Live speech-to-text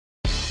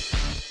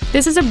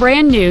This is a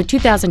brand new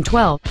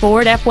 2012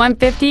 Ford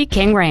F-150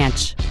 King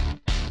Ranch.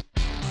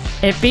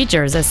 It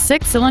features a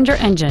 6-cylinder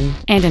engine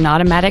and an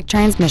automatic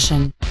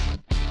transmission.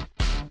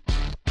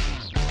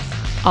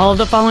 All of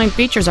the following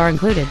features are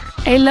included: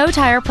 a low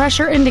tire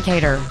pressure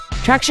indicator,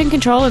 traction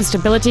control and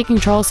stability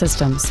control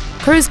systems,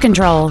 cruise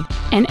control,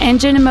 an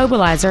engine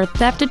immobilizer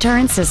theft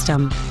deterrent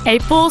system, a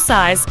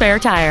full-size spare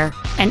tire,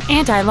 an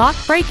anti-lock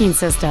braking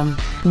system,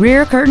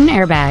 rear curtain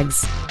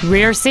airbags,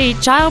 rear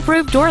seat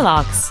child-proof door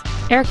locks,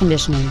 air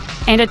conditioning,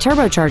 and a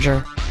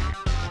turbocharger.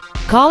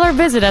 Call or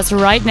visit us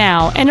right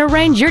now and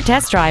arrange your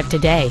test drive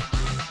today.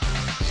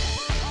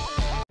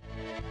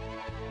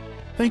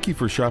 Thank you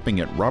for shopping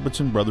at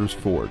Robinson Brothers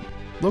Ford,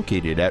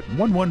 located at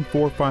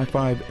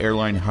 11455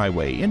 Airline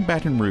Highway in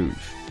Baton Rouge.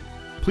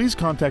 Please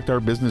contact our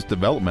business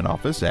development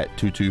office at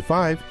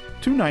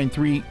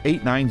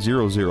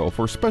 225-293-8900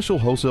 for special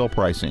wholesale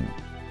pricing.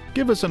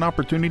 Give us an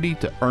opportunity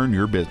to earn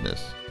your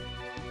business.